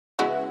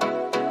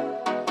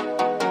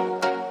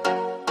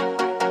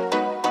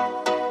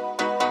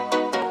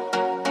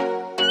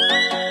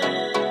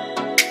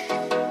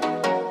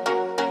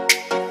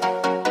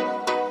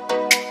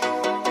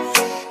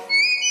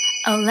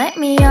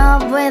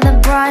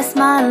my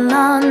smile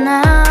on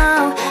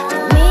now.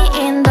 Put me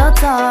in the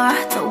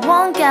dark, don't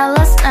won't get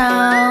lost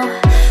now.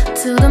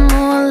 To the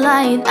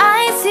moonlight,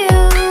 eyes you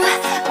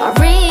are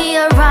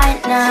real right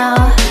now.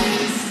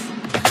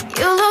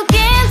 You look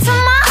into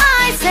my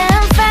eyes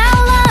and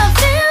felt a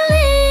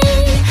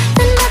feeling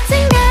that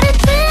nothing got it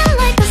feel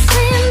like a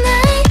slim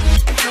night.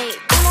 Hey,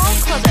 come on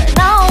closer.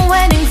 Now I'm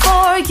waiting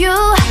for you,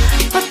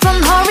 but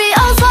don't hurry,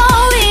 oh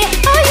slowly.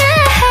 Oh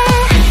yeah,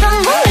 the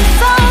moon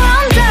is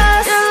around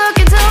us. You look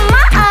into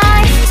my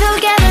eyes,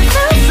 together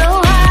feel so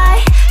high.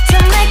 To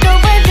make a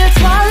way the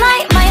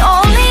twilight, my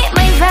only,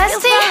 my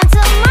bestie.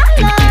 To my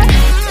love,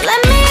 let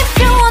me if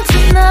you want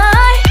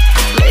tonight.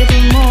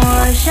 Little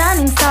more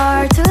shining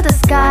star to the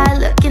sky,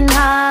 looking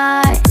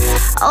high.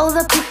 All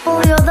the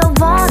people, you're the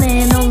one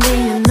and only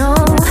you know.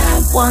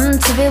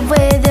 Want to be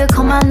with you,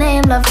 call my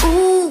name, love,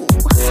 ooh.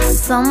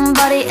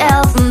 Somebody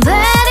else, and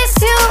that is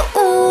you,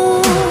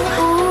 ooh.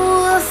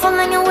 Ooh,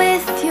 falling in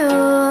with you.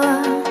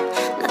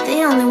 Not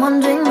the only one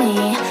doing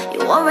me,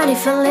 you already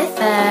feel it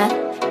there.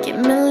 Give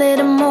me a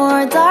little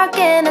more dark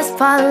in the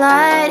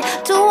spotlight.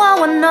 Do I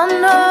wanna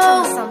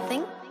know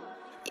something?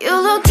 You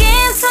look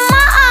into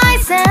my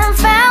eyes and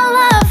felt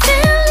a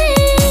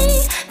feeling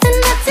that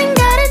nothing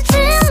got a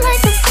dream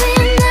like a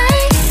slim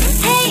night.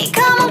 Hey,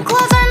 come on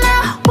closer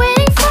now,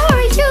 waiting for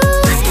you,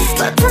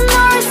 but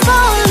tomorrow is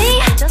slowly.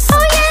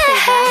 Oh yeah,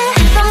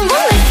 the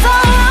moon is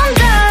around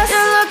us.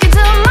 You look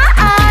into my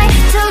eyes,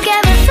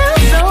 together feel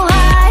so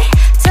high.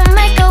 To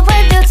make a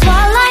way the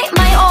twilight,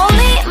 my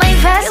only, my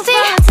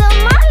bestie. To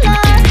my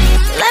love,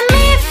 let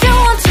me if you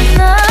want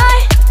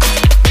tonight.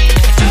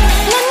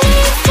 Let me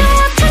if you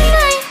want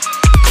tonight.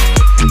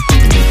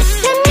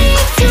 Let me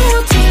if you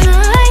want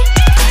tonight.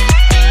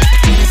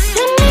 Let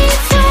me if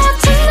you want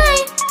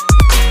tonight.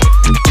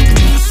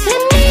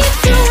 Let me if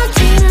you want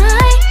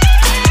tonight.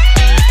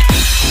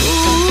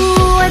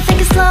 Ooh, I think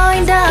it's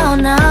slowing down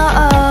now.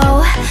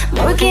 Oh,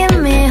 more give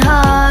me a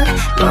hug,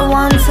 more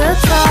want to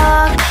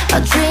talk. A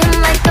dream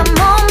like a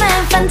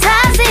moment,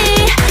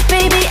 fantasy.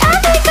 Baby, I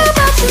think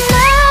about you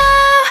now.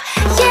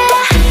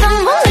 Yeah, the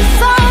moon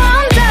is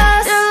around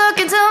us. You look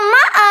into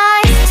my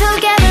eyes,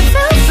 together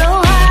feel so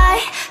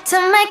high. To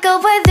make a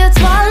way the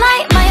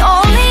twilight, my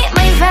only,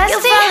 my bestie. You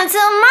fall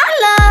into my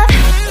love.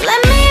 Let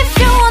me if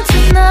you want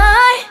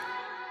tonight.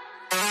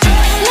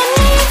 Let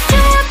me if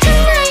you want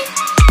tonight.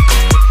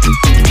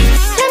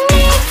 Let me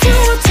if you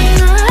want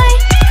tonight.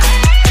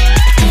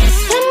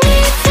 Let me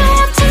if you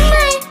want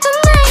tonight,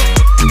 tonight.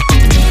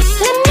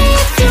 Let me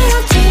if you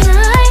want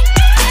tonight.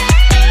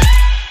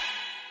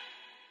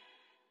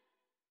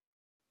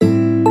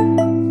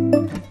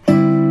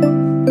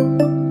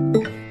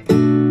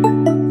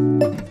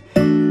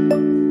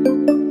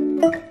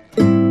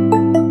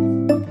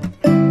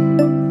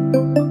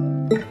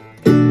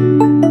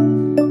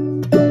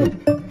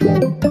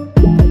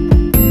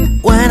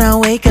 When I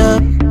wake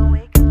up,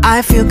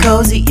 I feel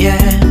cozy,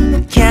 yeah.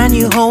 Can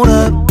you hold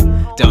up?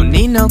 Don't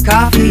need no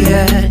coffee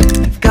yet.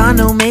 Got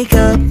no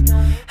makeup.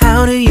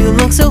 How do you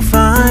look so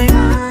fine?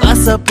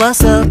 Plus up,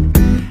 plus up.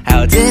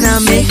 How did I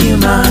make you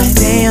mine?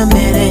 Stay a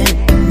minute,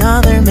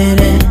 another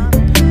minute.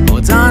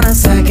 Hold on a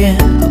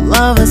second, I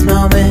love this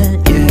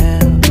moment, yeah.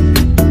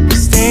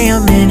 Stay a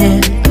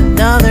minute,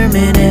 another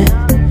minute.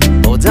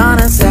 Hold on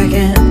a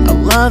second, I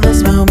love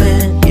this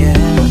moment, yeah.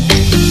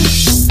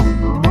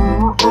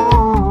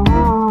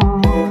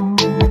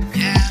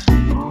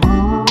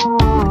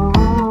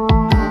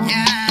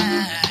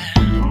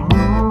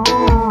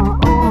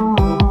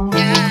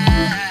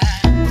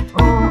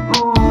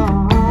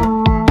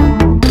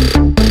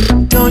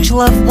 Don't you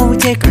love when we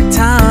take our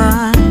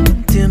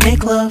time to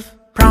make love?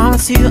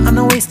 Promise you I'm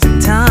not wasting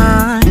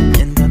time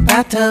in the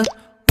bathtub.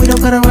 We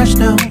don't gotta rush,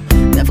 no,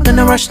 never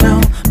gonna rush,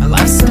 no. My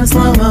life's in a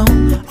slow-mo,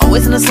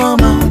 always in a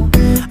slow-mo.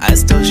 I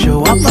still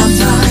show up on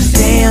time.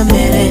 Stay a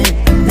minute,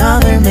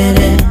 another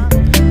minute.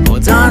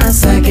 Hold on a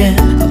second,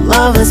 I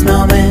love this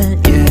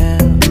moment, yeah.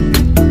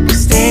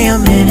 Stay a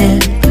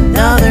minute,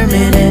 another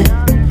minute.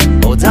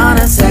 Hold on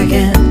a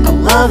second, I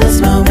love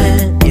this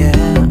moment, yeah.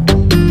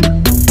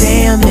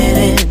 Stay a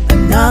minute,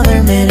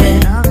 another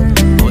minute.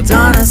 Hold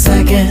on a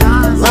second,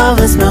 I love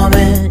this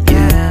moment,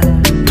 yeah.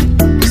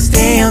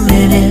 Stay a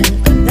minute,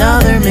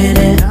 another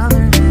minute.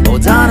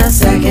 Hold on a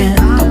second,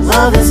 I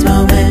love this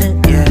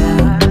moment, yeah.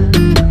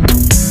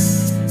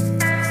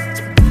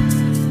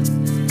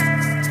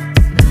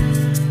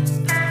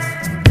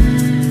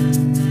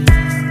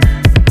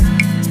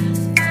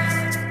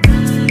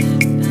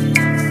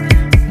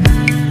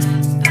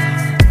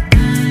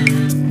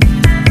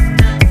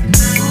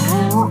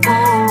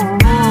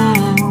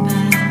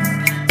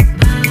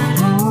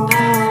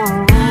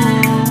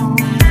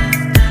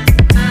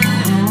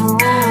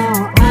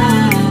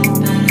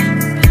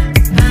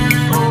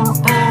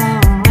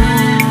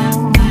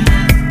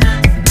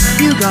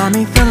 Got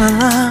me feeling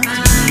loved,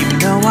 even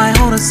though I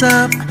hold us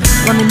up.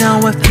 Let me know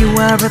if you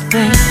ever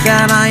think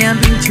that I am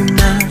being too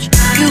much.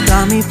 You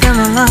got me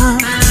feeling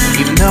loved,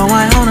 even though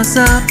I hold us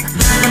up.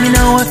 Let me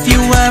know if you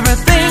ever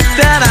think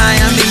that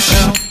I am being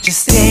so.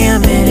 Just stay a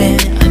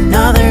minute,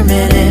 another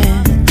minute.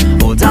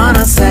 Hold on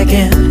a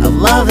second, I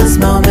love this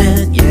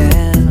moment,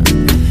 yeah.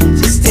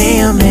 Just stay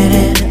a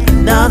minute,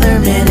 another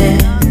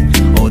minute.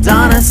 Hold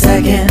on a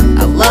second,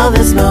 I love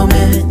this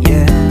moment,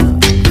 yeah.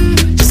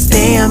 Just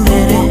stay a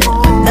minute,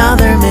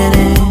 another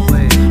minute.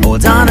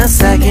 Hold on a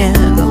second,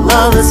 I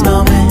love this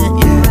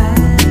moment,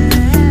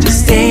 yeah.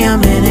 Just stay a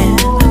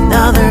minute,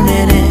 another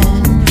minute.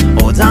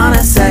 Hold on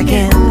a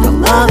second, I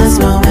love this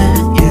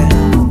moment, yeah.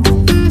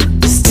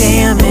 Just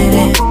stay a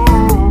minute.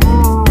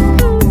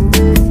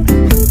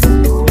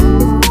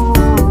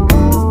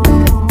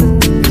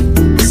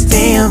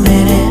 Stay a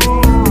minute.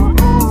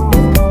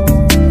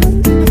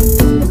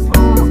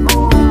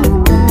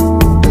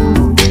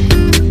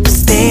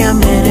 Stay a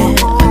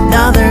minute,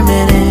 another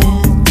minute.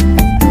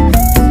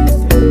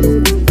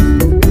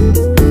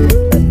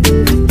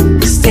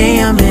 Stay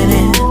a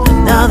minute,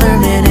 another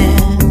minute.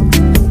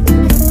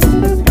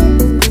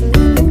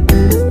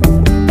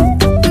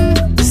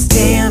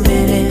 Stay a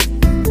minute.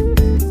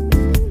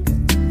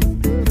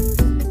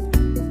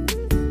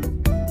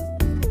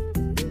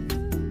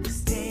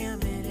 Stay a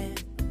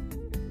minute.